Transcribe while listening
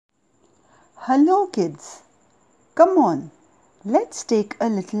Hello kids, come on, let's take a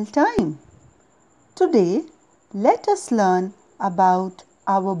little time. Today, let us learn about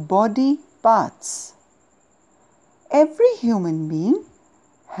our body parts. Every human being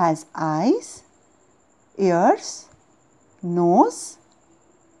has eyes, ears, nose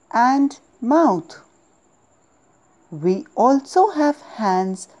and mouth. We also have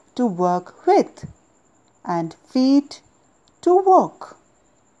hands to work with and feet to walk.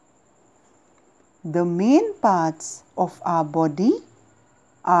 The main parts of our body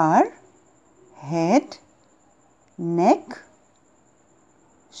are head, neck,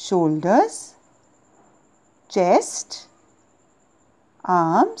 shoulders, chest,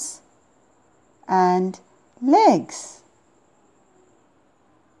 arms and legs.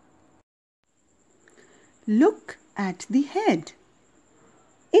 Look at the head.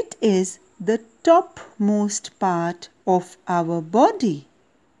 It is the topmost part of our body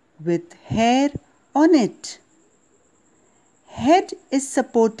with hair on it. Head is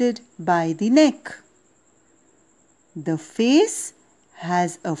supported by the neck. The face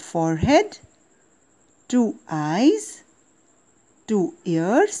has a forehead, 2 eyes, 2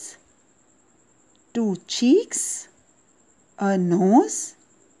 ears, 2 cheeks, a nose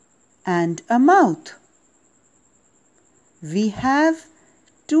and a mouth. We have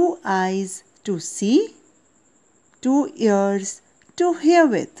 2 eyes to see, 2 ears to hear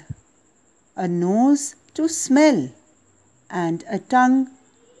with, a nose to smell and a tongue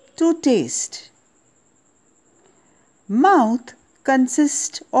to taste. Mouth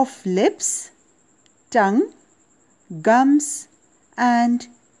consists of lips, tongue, gums and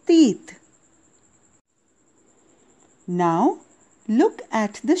teeth. Now look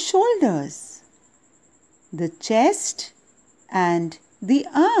at the shoulders, the chest and the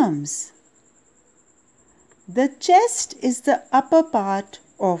arms. The chest is the upper part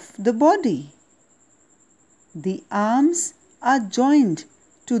of the body. The arms are joined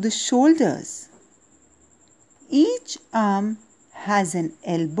to the shoulders. Each arm has an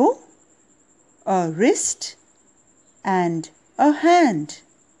elbow, a wrist and a hand.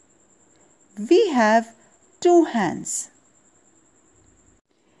 We have 2 hands.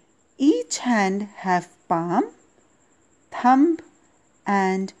 Each hand have palm, thumb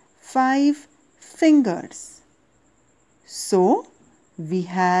and 5 fingers. So, we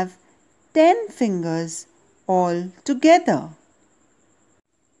have 10 fingers all together.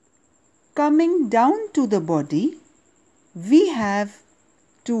 Coming down to the body, we have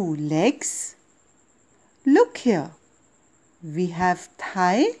 2 legs. Look here. We have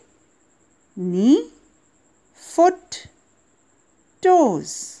thigh, knee, foot,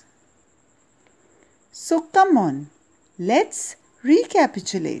 toes. So come on, let's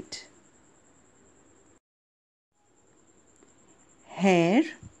recapitulate. Hair,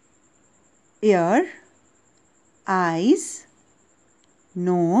 ear, eyes,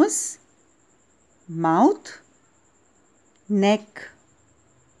 nose, mouth, neck,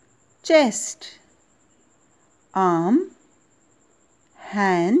 chest, arm,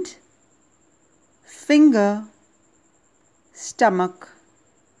 hand, finger, stomach,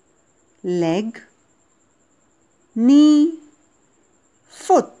 leg, knee,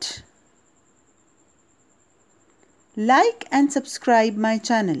 foot. Like and subscribe my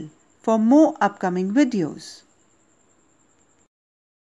channel for more upcoming videos.